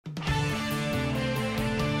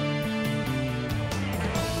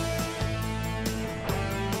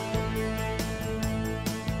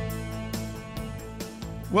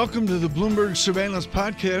Welcome to the Bloomberg Surveillance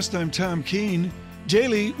Podcast. I'm Tom Keene.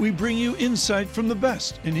 Daily, we bring you insight from the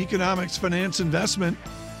best in economics, finance, investment,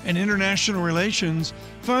 and international relations.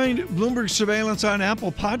 Find Bloomberg Surveillance on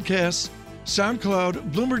Apple Podcasts,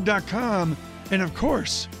 SoundCloud, Bloomberg.com, and of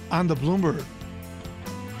course, on the Bloomberg.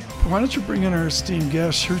 Why don't you bring in our esteemed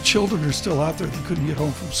guest? Her children are still out there. They couldn't get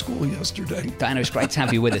home from school yesterday. Diana, it's great to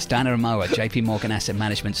have you with us. Diana Amoa, JP Morgan Asset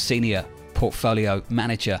Management Senior Portfolio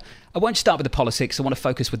Manager. I won't start with the politics. I want to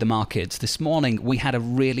focus with the markets. This morning, we had a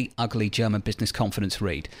really ugly German business confidence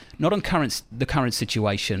read. Not on the current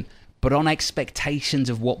situation, but on expectations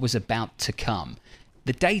of what was about to come.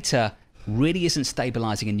 The data really isn't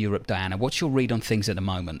stabilizing in Europe, Diana. What's your read on things at the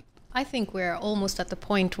moment? I think we're almost at the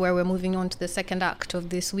point where we're moving on to the second act of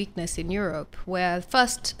this weakness in Europe, where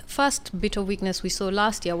first bit of weakness we saw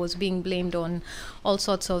last year was being blamed on all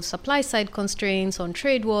sorts of supply side constraints, on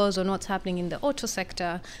trade wars, on what's happening in the auto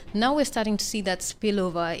sector. Now we're starting to see that spill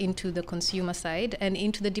over into the consumer side and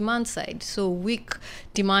into the demand side. So weak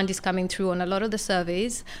demand is coming through on a lot of the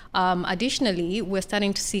surveys. Additionally, we're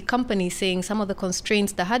starting to see companies saying some of the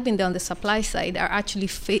constraints that had been there on the supply side are actually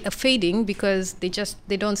fading because they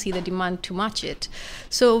don't see the demand to match it.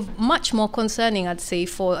 So much more concerning, I'd say,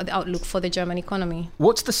 for the outlook for the German economy.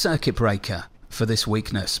 What's the circuit breaker for this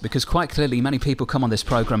weakness? Because quite clearly many people come on this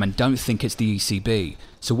program and don't think it's the ECB.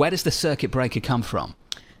 So where does the circuit breaker come from?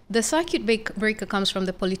 The circuit breaker comes from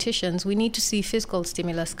the politicians. We need to see fiscal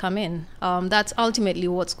stimulus come in. That's ultimately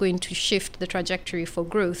what's going to shift the trajectory for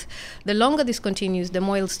growth. The longer this continues, the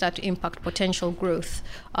more it'll start to impact potential growth.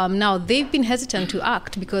 Now, they've been hesitant to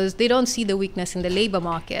act because they don't see the weakness in the labor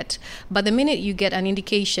market. But the minute you get an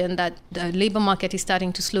indication that the labor market is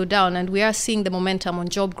starting to slow down and we are seeing the momentum on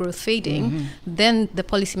job growth fading, then the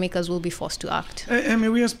policymakers will be forced to act. I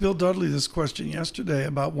mean, we asked Bill Dudley this question yesterday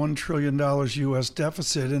about $1 trillion U.S.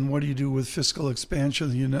 deficit and what do you do with fiscal expansion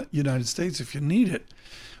in the United States if you need it?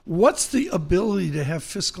 What's the ability to have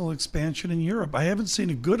fiscal expansion in Europe? I haven't seen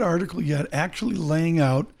a good article yet actually laying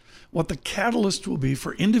out what the catalyst will be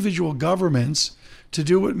for individual governments to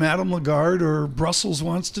do what Madame Lagarde or Brussels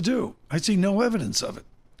wants to do. I see no evidence of it.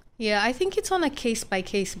 Yeah, I think it's on a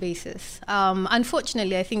case-by-case basis.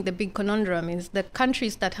 Unfortunately, I think the big conundrum is the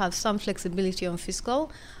countries that have some flexibility on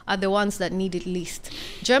fiscal are the ones that need it least.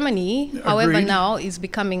 Germany, however, now is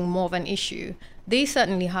becoming more of an issue. They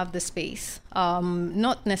certainly have the space,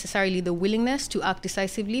 not necessarily the willingness to act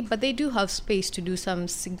decisively, but they do have space to do some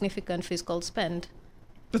significant fiscal spend.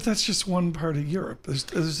 But that's just one part of Europe.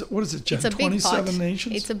 There's what is it, Jen? It's a 27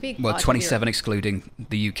 nations? It's a big part. Well, 27 excluding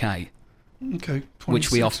the UK. Okay, which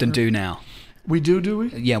we often do now. We do we?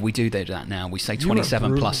 Yeah, we do that now. We say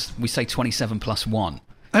 27 plus. We say 27 plus 1.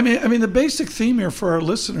 I mean, the basic theme here for our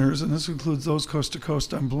listeners, and this includes those coast to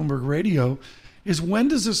coast on Bloomberg Radio, is when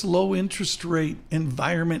does this low interest rate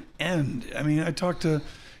environment end? I mean, I talked to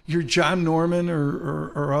your John Norman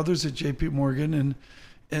or others at JP Morgan, and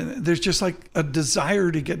there's just like a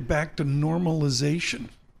desire to get back to normalization.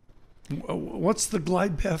 What's the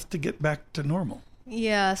glide path to get back to normal?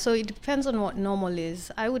 Yeah, so it depends on what normal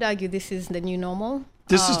is. I would argue this is the new normal.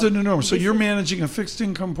 This is the new normal. So you're managing a fixed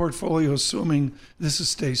income portfolio assuming this is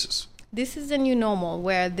stasis. This is the new normal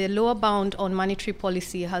where the lower bound on monetary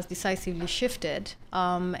policy has decisively shifted.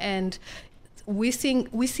 And we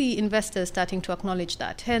see investors starting to acknowledge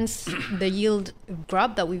that. Hence, the yield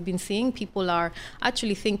grab that we've been seeing, people are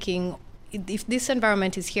actually thinking, if this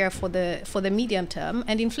environment is here for the medium term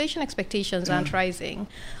and inflation expectations aren't rising,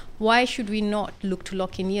 why should we not look to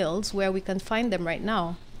lock in yields where we can find them right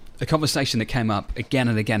now? A conversation that came up again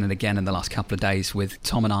and again and again in the last couple of days with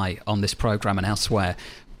Tom and I on this program and elsewhere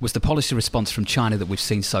was the policy response from China that we've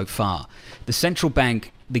seen so far. The central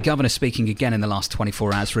bank, the governor speaking again in the last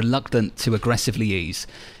 24 hours, reluctant to aggressively ease.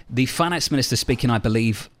 The finance minister speaking, I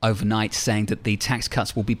believe, overnight, saying that the tax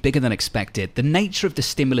cuts will be bigger than expected. The nature of the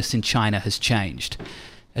stimulus in China has changed.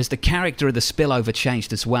 Has the character of the spillover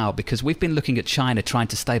changed as well? Because we've been looking at China trying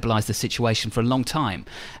to stabilize the situation for a long time,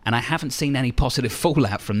 and I haven't seen any positive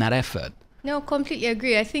fallout from that effort. No, completely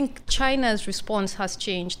agree. I think China's response has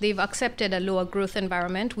changed. They've accepted a lower growth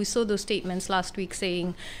environment. We saw those statements last week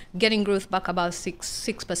saying getting growth back about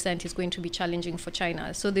 6% is going to be challenging for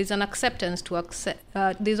China. So there's an acceptance to accept.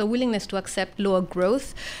 There's a willingness to accept lower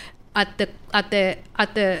growth. Because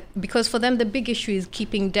for them the big issue is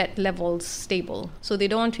keeping debt levels stable, so they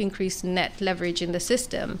don't want to increase net leverage in the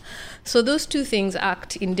system. So those two things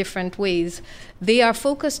act in different ways. They are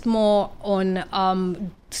focused more on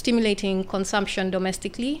stimulating consumption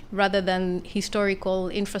domestically rather than historical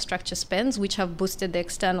infrastructure spends, which have boosted the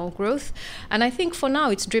external growth. And I think for now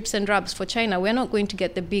it's drips and drabs for China. We're not going to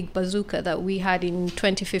get the big bazooka that we had in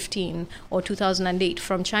 2015 or 2008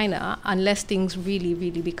 from China unless things really,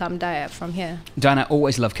 really become dire from here. Diana,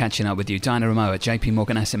 always love catching up with you. Diana Amoa, JP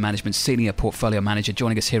Morgan Asset Management Senior Portfolio Manager,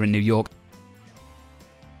 joining us here in New York.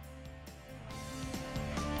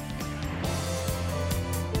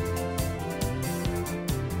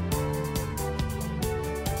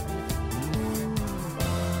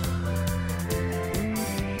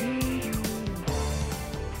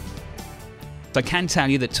 I can tell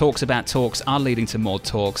you that talks about talks are leading to more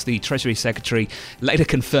talks. The Treasury Secretary later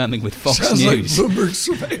confirming with Fox Sounds News. Like Bloomberg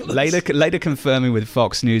surveillance. Later confirming with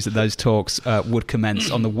Fox News that those talks would commence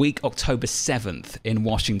on the week October 7th in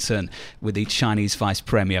Washington with the Chinese Vice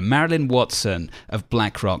Premier. Marilyn Watson of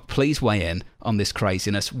BlackRock, please weigh in on this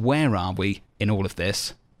craziness. Where are we in all of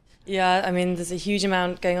this? Yeah, I mean, there's a huge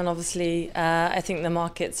amount going on, obviously. I think the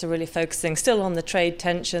markets are really focusing still on the trade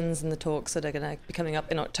tensions and the talks that are going to be coming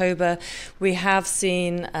up in October. We have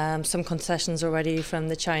seen some concessions already from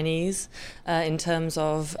the Chinese in terms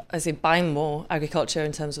of, buying more agriculture,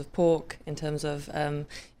 in terms of pork, in terms of,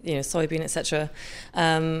 soybean, etc.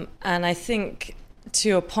 And I think, to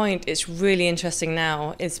your point, it's really interesting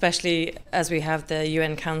now, especially as we have the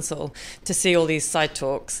UN Council, to see all these side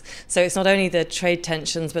talks. So it's not only the trade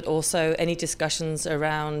tensions, but also any discussions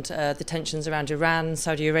around the tensions around Iran,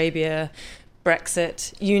 Saudi Arabia,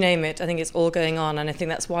 Brexit, you name it. I think it's all going on, and I think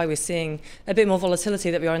that's why we're seeing a bit more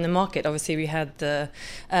volatility that we are in the market. Obviously, we had the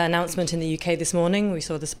announcement in the UK this morning. We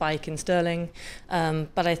saw the spike in sterling,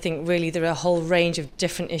 but I think really there are a whole range of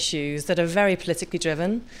different issues that are very politically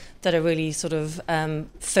driven, that are really sort of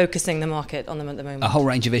focusing the market on them at the moment. A whole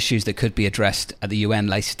range of issues that could be addressed at the UN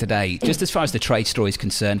later today. Just as far as the trade story is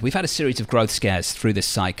concerned, we've had a series of growth scares through this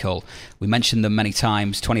cycle. We mentioned them many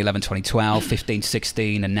times, 2011, 2012, 15,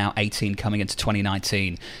 16, and now 18 coming into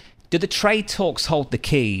 2019. Do the trade talks hold the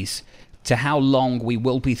keys to how long we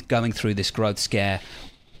will be going through this growth scare?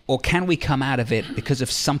 Or can we come out of it because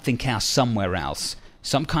of something else somewhere else?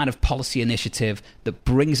 Some kind of policy initiative that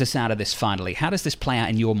brings us out of this finally. How does this play out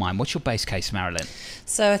in your mind? What's your base case, Marilyn?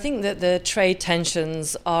 So I think that the trade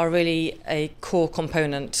tensions are really a core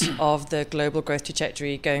component of the global growth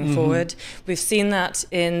trajectory going forward. We've seen that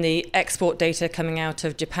in the export data coming out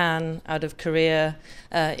of Japan, out of Korea,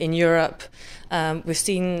 in Europe. We're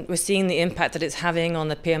seeing the impact that it's having on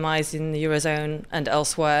the PMIs in the Eurozone and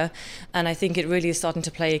elsewhere. And I think it really is starting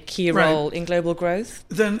to play a key role in global growth.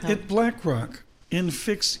 Then at BlackRock, in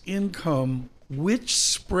fixed income, which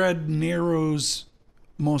spread narrows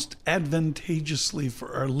most advantageously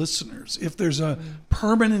for our listeners? If there's a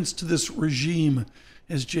permanence to this regime,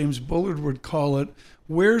 as James Bullard would call it,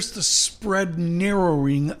 where's the spread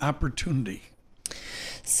narrowing opportunity?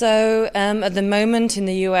 So at the moment in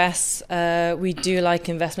the US, we do like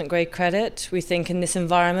investment grade credit. We think in this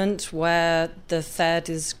environment where the Fed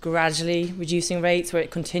is gradually reducing rates, where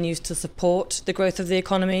it continues to support the growth of the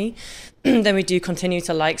economy, then we do continue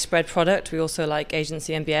to like spread product. We also like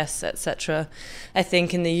agency MBS, etc. I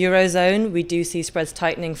think in the Eurozone, we do see spreads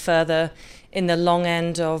tightening further in the long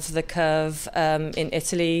end of the curve in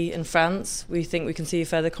Italy and France. We think we can see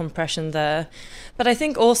further compression there. But I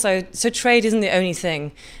think also, so trade isn't the only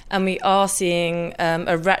thing. And we are seeing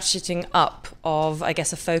a ratcheting up of, I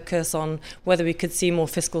guess, a focus on whether we could see more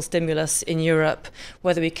fiscal stimulus in Europe,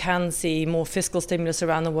 whether we can see more fiscal stimulus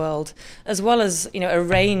around the world, as well as, a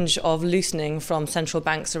range of loosening from central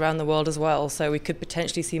banks around the world as well. So we could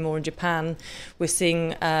potentially see more in Japan. We're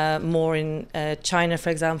seeing more in China, for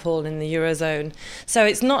example, in the Eurozone. So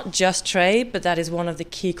it's not just trade, but that is one of the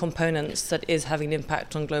key components that is having an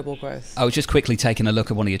impact on global growth. I was just quickly taking a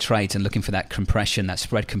look at one of your trades and looking for that compression, that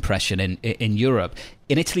spread compression in Europe.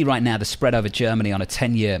 In Italy right now, the spread over Germany on a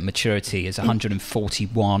 10-year maturity is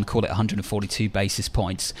 141, call it 142 basis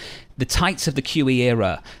points. The tights of the QE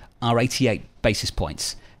era are 88 basis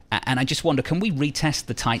points. And I just wonder, can we retest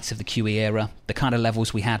the tights of the QE era, the kind of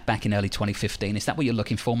levels we had back in early 2015? Is that what you're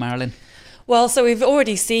looking for, Marilyn? Well, so we've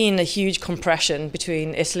already seen a huge compression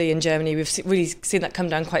between Italy and Germany. We've really seen that come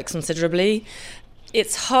down quite considerably.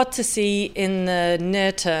 It's hard to see in the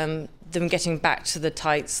near term them getting back to the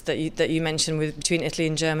tights that you mentioned between Italy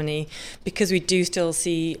and Germany, because we do still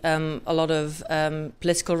see a lot of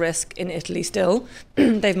political risk in Italy still.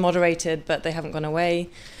 They've moderated, but they haven't gone away.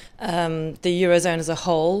 The Eurozone as a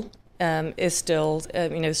whole is still,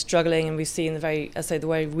 struggling, and we've seen the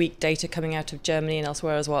very weak data coming out of Germany and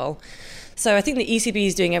elsewhere as well. So I think the ECB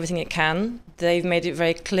is doing everything it can. They've made it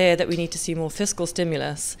very clear that we need to see more fiscal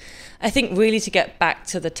stimulus. I think really to get back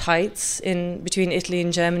to the tights between Italy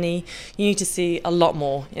and Germany, you need to see a lot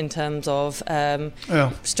more in terms of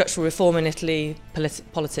structural reform in Italy,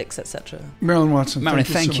 politics, etc. Marilyn Watson. Marilyn,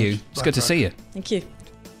 thank you. It's good to see you. Thank you.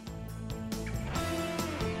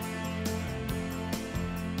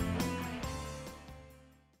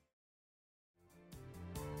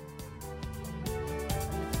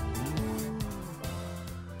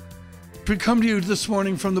 We come to you this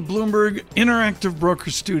morning from the Bloomberg Interactive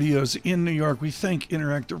Brokers Studios in New York. We thank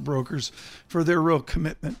Interactive Brokers for their real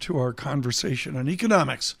commitment to our conversation on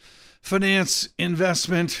economics, finance,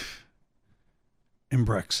 investment, and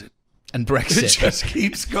Brexit. And Brexit. It just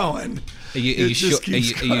keeps going. Are you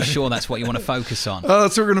sure that's what you want to focus on?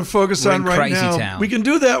 That's what we're going to focus on right crazy now. Town. We can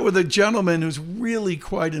do that with a gentleman who's really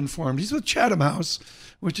quite informed. He's with Chatham House,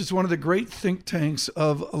 which is one of the great think tanks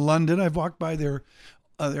of London. I've walked by their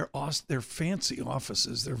fancy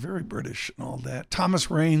offices. They're very British and all that.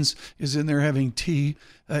 Thomas Raines is in there having tea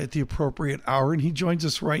at the appropriate hour, and he joins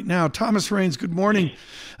us right now. Thomas Raines, good morning.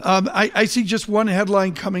 I see just one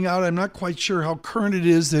headline coming out. I'm not quite sure how current it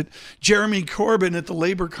is that Jeremy Corbyn at the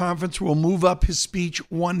Labour conference will move up his speech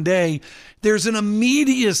one day. There's an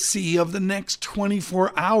immediacy of the next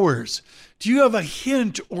 24 hours. Do you have a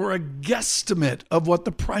hint or a guesstimate of what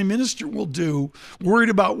the Prime Minister will do, worried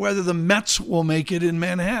about whether the Mets will make it in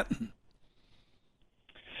Manhattan?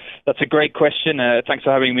 That's a great question. Thanks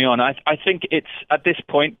for having me on. I think it's, at this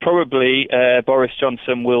point, probably Boris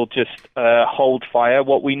Johnson will just hold fire.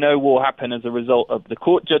 What we know will happen as a result of the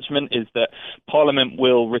court judgment is that Parliament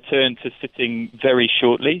will return to sitting very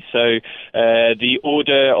shortly. So the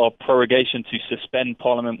order of prorogation to suspend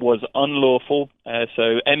Parliament was unlawful.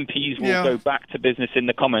 So MPs will go back to business in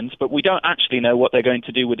the Commons, but we don't actually know what they're going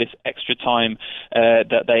to do with this extra time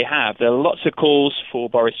that they have. There are lots of calls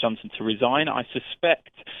for Boris Johnson to resign. I suspect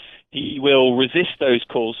he will resist those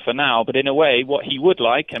calls for now, but in a way, what he would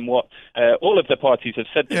like and what all of the parties have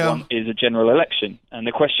said they want is a general election. And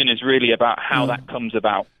the question is really about how that comes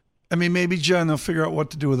about. I mean, maybe, John, they'll figure out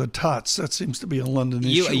what to do with the tots. That seems to be a London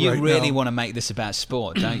issue right now. You really want to make this about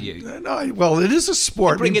sport, don't you? No, well, it is a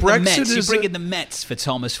sport. You bring in the Mets for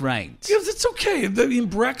Thomas Raines. Yeah, that's okay. I mean,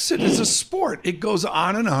 Brexit is a sport. It goes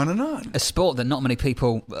on and on and on. A sport that not many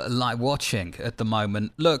people like watching at the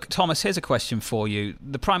moment. Look, Thomas, here's a question for you.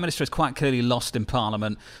 The Prime Minister has quite clearly lost in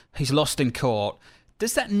Parliament. He's lost in court.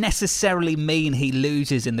 Does that necessarily mean he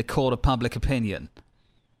loses in the court of public opinion?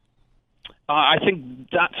 I think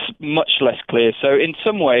that's much less clear. So in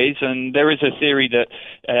some ways, and there is a theory that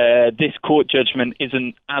this court judgment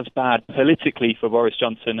isn't as bad politically for Boris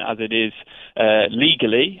Johnson as it is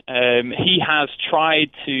legally. He has tried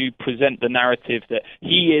to present the narrative that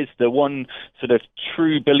he is the one sort of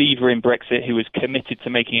true believer in Brexit who is committed to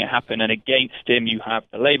making it happen. And against him, you have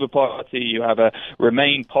the Labour Party, you have a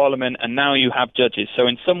Remain Parliament, and now you have judges. So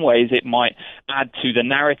in some ways, it might add to the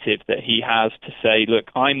narrative that he has to say, look,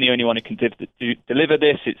 I'm the only one who can deliver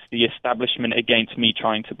this. It's the establishment against me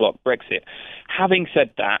trying to block Brexit. Having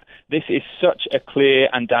said that, this is such a clear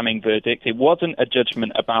and damning verdict. It wasn't a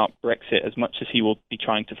judgment about Brexit as much as he will be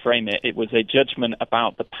trying to frame it. It was a judgment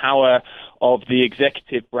about the power of the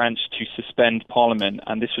executive branch to suspend Parliament,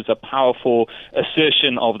 and this was a powerful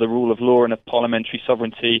assertion of the rule of law and of parliamentary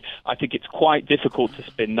sovereignty. I think it's quite difficult to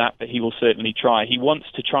spin that, but he will certainly try. He wants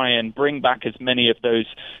to try and bring back as many of those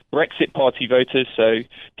Brexit Party voters, so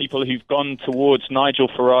people who've gone towards Nigel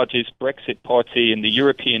Farage's Brexit Party in the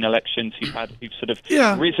European elections, who've sort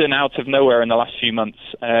of risen out of nowhere in the last few months,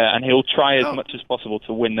 and he'll try as much as possible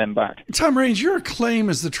to win them back. Tom Raines, your claim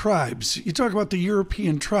is the tribes. You talk about the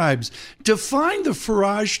European tribes. Define the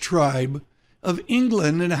Farage tribe of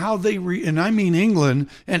England and how they, and I mean England,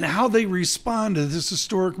 and how they respond to this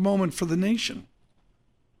historic moment for the nation.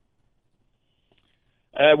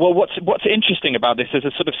 Well, what's interesting about this is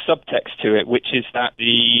a sort of subtext to it, which is that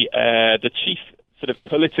the chief sort of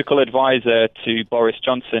political advisor to Boris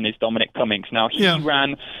Johnson is Dominic Cummings. Now, he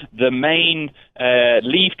ran the main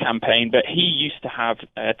Leave campaign, but he used to have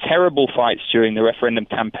terrible fights during the referendum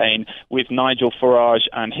campaign with Nigel Farage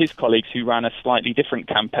and his colleagues who ran a slightly different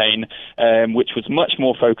campaign, which was much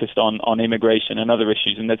more focused on immigration and other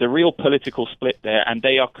issues. And there's a real political split there, and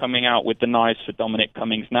they are coming out with the knives for Dominic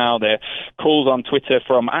Cummings now. There are calls on Twitter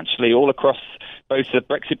from actually all across both the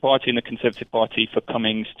Brexit Party and the Conservative Party for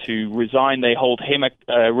Cummings to resign. They hold him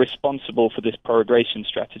responsible for this prorogation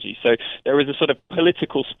strategy. So there is a sort of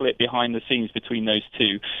political split behind the scenes between those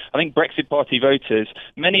two. I think Brexit Party voters,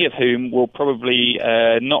 many of whom will probably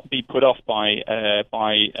not be put off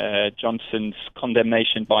by Johnson's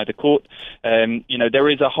condemnation by the court. There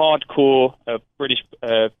is a hardcore British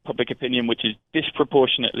public opinion which is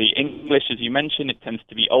disproportionately English, as you mentioned. It tends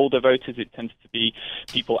to be older voters. It tends to be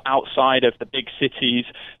people outside of the big cities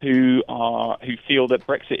who feel that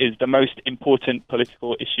Brexit is the most important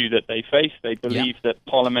political issue that they face. They believe that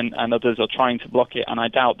Parliament and others are trying to block it, and I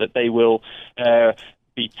doubt that they will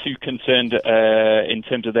be too concerned in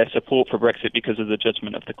terms of their support for Brexit because of the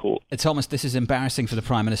judgment of the court. Thomas, this is embarrassing for the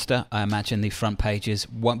Prime Minister. I imagine the front pages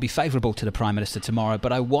won't be favourable to the Prime Minister tomorrow,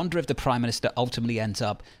 but I wonder if the Prime Minister ultimately ends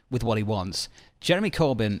up with what he wants. Jeremy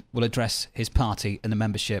Corbyn will address his party and the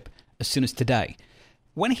membership as soon as today.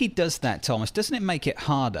 When he does that, Thomas, doesn't it make it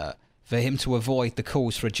harder for him to avoid the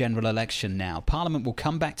calls for a general election now? Parliament will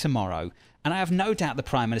come back tomorrow, and I have no doubt the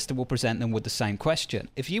Prime Minister will present them with the same question.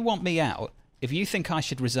 If you want me out, if you think I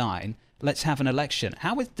should resign, let's have an election.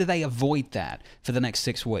 How do they avoid that for the next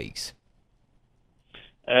 6 weeks?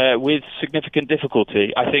 With significant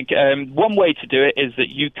difficulty. I think one way to do it is that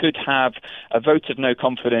you could have a vote of no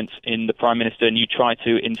confidence in the Prime Minister and you try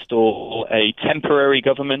to install a temporary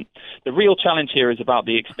government. The real challenge here is about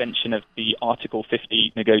the extension of the Article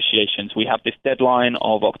 50 negotiations. We have this deadline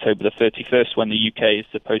of October the 31st when the UK is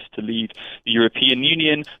supposed to leave the European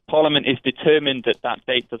Union. Parliament is determined that that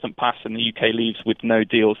date doesn't pass and the UK leaves with no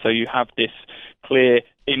deal. So you have this clear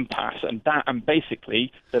impasse, and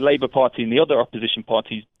basically the Labour Party and the other opposition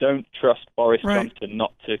parties don't trust Boris Johnson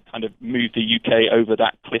not to kind of move the UK over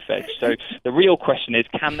that cliff edge. So the real question is,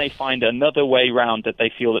 can they find another way round that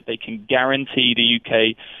they feel that they can guarantee the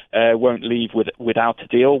UK won't leave without a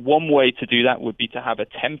deal? One way to do that would be to have a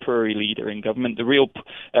temporary leader in government. The real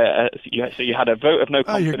so you had a vote of no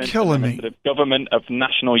confidence, you're killing me. Sort of government of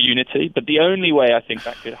national unity. But the only way I think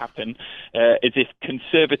that could happen is if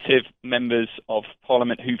Conservative members of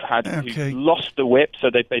Parliament who've lost the whip, so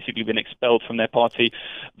they've basically been expelled from their party,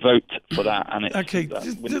 vote for that. And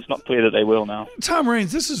it's not clear that they will now. Tom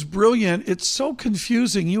Raines, this is brilliant. It's so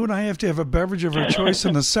confusing. You and I have to have a beverage of our choice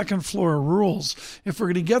on the second floor of rules if we're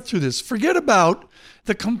going to get through this. Forget about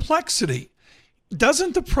the complexity.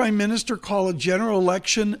 Doesn't the Prime Minister call a general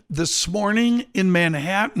election this morning in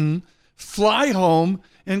Manhattan, fly home,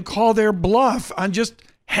 and call their bluff on just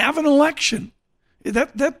have an election?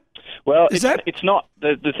 Well, it's not.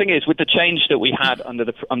 The thing is, with the change that we had under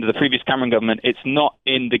the previous Cameron government, it's not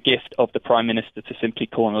in the gift of the Prime Minister to simply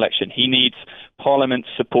call an election. He needs Parliament's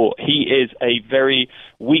support. He is a very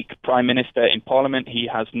weak Prime Minister in Parliament. He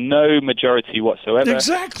has no majority whatsoever.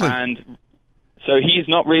 Exactly. And so he's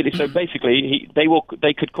not really. So basically,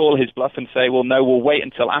 they could call his bluff and say, well, no, we'll wait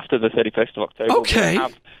until after the 31st of October. Okay. We'll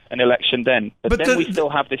have an election then. But then we still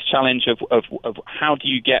have this challenge of how do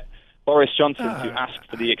you get Boris Johnson to ask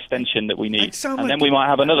for the extension that we need, and then we might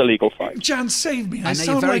have another legal fight. John, save me. I know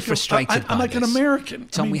you're very frustrated by I'm like this. an American.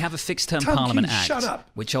 Tom, we have a fixed-term Tom Parliament King, Act, shut up.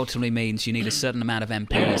 which ultimately means you need a certain amount of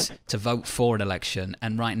MPs to vote for an election,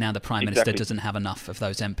 and right now the Prime Minister doesn't have enough of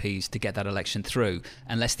those MPs to get that election through,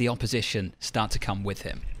 unless the opposition start to come with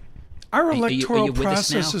him. Our electoral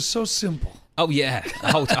process is so simple. Oh, yeah,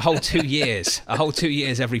 a whole 2 years. A whole 2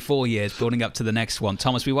 years every 4 years building up to the next one.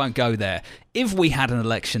 Thomas, we won't go there. If we had an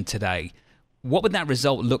election today, what would that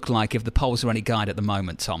result look like if the polls are any guide at the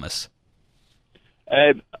moment, Thomas?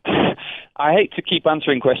 I hate to keep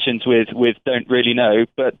answering questions with don't really know,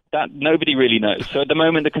 but that nobody really knows. So at the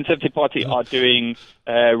moment, the Conservative Party are doing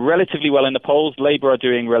relatively well in the polls. Labour are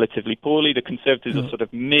doing relatively poorly. The Conservatives are sort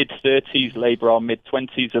of mid-30s. Labour are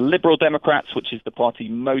mid-20s. The Liberal Democrats, which is the party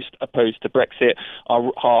most opposed to Brexit,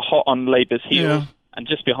 are hot on Labour's heels. Yeah. And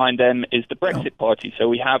just behind them is the Brexit Party. So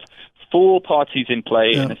we have 4 parties in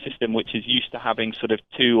play in a system which is used to having sort of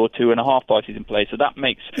 2 or 2.5 parties in play. So that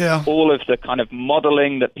makes all of the kind of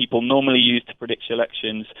modelling that people normally use to predict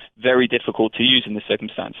elections very difficult to use in this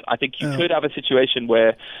circumstance. I think you could have a situation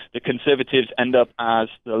where the Conservatives end up as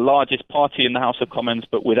the largest party in the House of Commons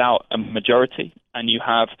but without a majority. And you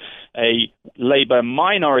have a Labour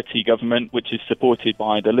minority government, which is supported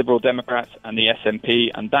by the Liberal Democrats and the SNP,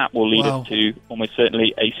 and that will lead us to almost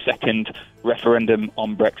certainly a second referendum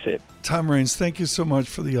on Brexit. Tom Raines, thank you so much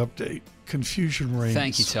for the update. Confusion reigns.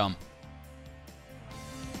 Thank you, Tom.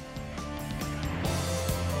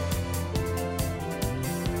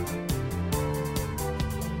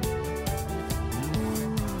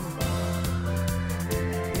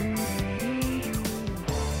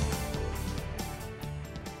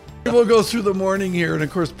 we'll go through the morning here. And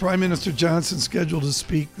of course, Prime Minister Johnson's scheduled to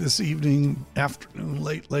speak this evening, afternoon,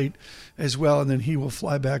 late as well. And then he will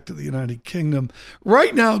fly back to the United Kingdom.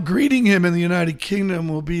 Right now, greeting him in the United Kingdom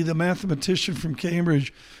will be the mathematician from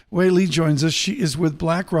Cambridge. Wei Li joins us. She is with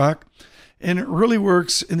BlackRock, and it really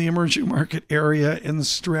works in the emerging market area and the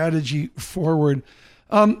strategy forward.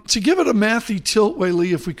 To give it a mathy tilt, Wei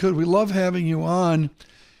Li, if we could, we love having you on.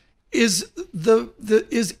 Is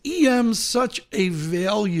EM such a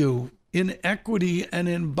value in equity and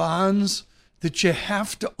in bonds that you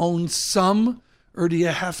have to own some, or do you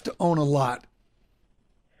have to own a lot?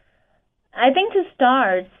 I think to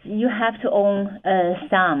start, you have to own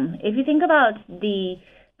some. If you think about the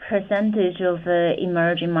percentage of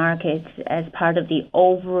emerging markets as part of the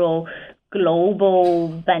overall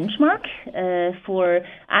global benchmark for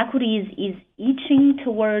equities is inching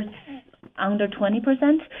towards under 20%.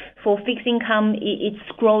 For fixed income, it's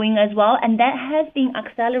growing as well, and that has been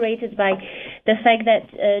accelerated by the fact that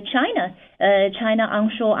China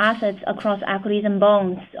onshore assets across equities and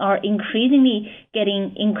bonds are increasingly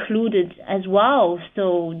getting included as well.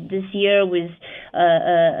 So this year with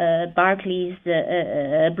Barclays,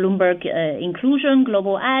 Bloomberg inclusion,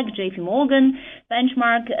 Global Ag, JP Morgan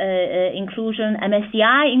benchmark inclusion,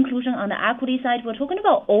 MSCI inclusion on the equity side, we're talking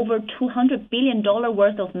about over $200 billion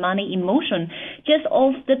worth of money in motion just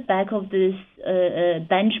off the back of this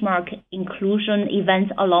benchmark inclusion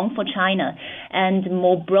events along for China. And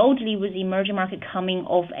more broadly, with emerging market coming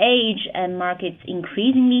of age and markets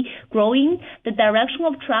increasingly growing, the direction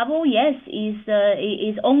of travel, yes,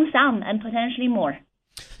 is on some and potentially more.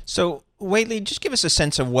 So, Wei Li, just give us a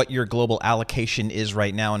sense of what your global allocation is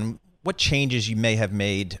right now and what changes you may have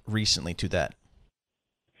made recently to that.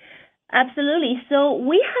 Absolutely. So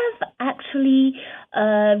we have actually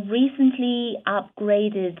recently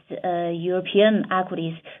upgraded European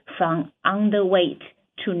equities from underweight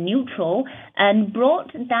to neutral and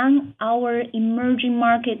brought down our emerging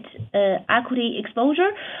market equity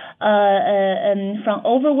exposure from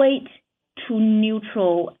overweight to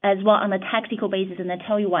neutral as well on a tactical basis, and I'll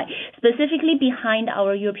tell you why. Specifically behind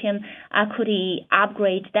our European equity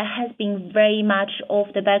upgrade, that has been very much off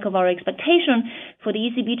the back of our expectation for the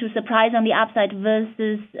ECB to surprise on the upside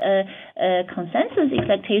versus consensus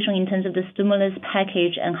expectation in terms of the stimulus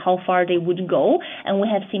package and how far they would go. And we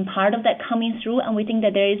have seen part of that coming through, and we think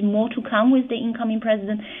that there is more to come with the incoming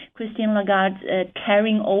president, Christine Lagarde,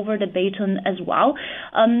 carrying over the baton as well.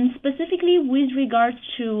 Specifically with regards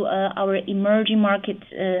to our emerging market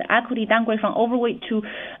equity downgrade from overweight to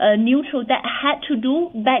neutral, that had to do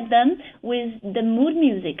back then with the mood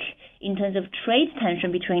music in terms of trade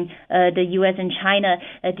tension between the U.S. and China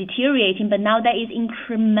deteriorating, but now that is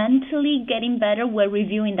incrementally getting better. We're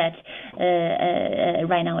reviewing that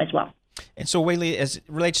right now as well. And so, Wei Li, as it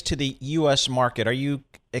relates to the U.S. market, are you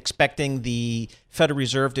expecting the Federal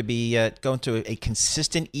Reserve to be going to a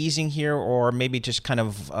consistent easing here, or maybe just kind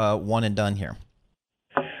of one and done here?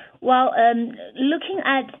 Well, looking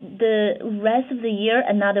at the rest of the year,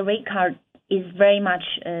 another rate cut is very much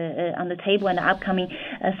on the table, and the upcoming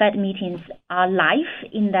Fed meetings are live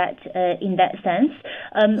in that sense.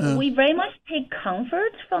 We very much take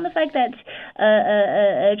comfort from the fact that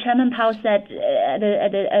Chairman Powell said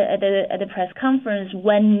at the press conference,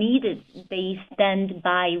 when needed, they stand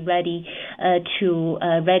by ready to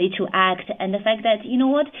act, and the fact that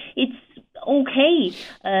it's okay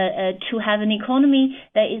to have an economy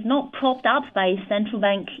that is not propped up by central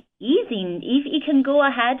bank easing. If it can go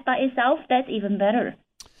ahead by itself, that's even better.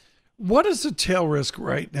 What is the tail risk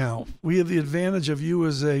right now? We have the advantage of you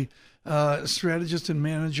as a strategist and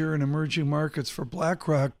manager in emerging markets for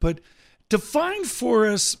BlackRock, but define for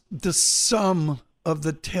us the sum of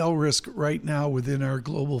the tail risk right now within our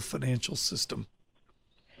global financial system.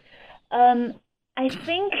 I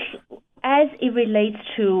think as it relates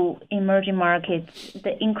to emerging markets,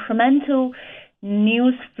 the incremental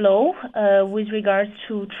news flow with regards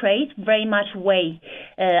to trade very much weigh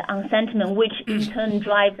on sentiment, which in turn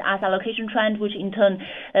drives asset allocation trend, which in turn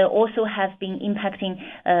also have been impacting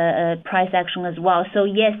price action as well. So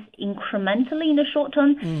yes, incrementally in the short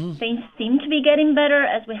term, things seem to be getting better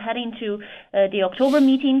as we head into the October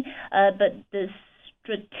meeting, but the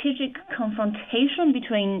strategic confrontation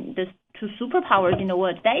between the two superpowers in the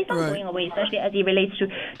world, that is not going away, especially as it relates to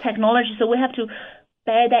technology. So we have to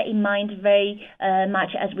bear that in mind very much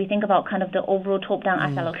as we think about kind of the overall top-down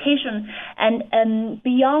asset allocation. And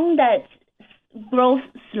beyond that growth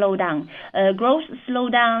slowdown. Growth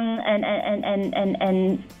slowdown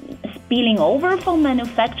and spilling over from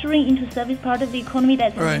manufacturing into service part of the economy.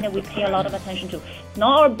 That's something that we pay a lot of attention to.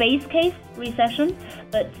 Not our base case recession,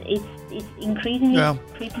 but it's increasingly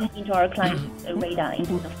creeping into our clients' radar in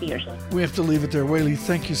terms of fears. We have to leave it there. Wei Li,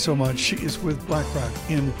 thank you so much. She is with BlackRock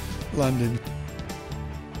in London.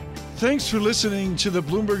 Thanks for listening to the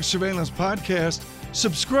Bloomberg Surveillance Podcast.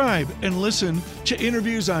 Subscribe and listen to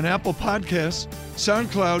interviews on Apple Podcasts,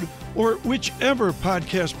 SoundCloud, or whichever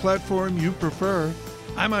podcast platform you prefer.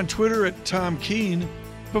 I'm on Twitter at Tom Keene.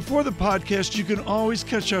 Before the podcast, you can always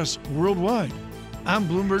catch us worldwide on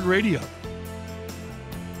Bloomberg Radio.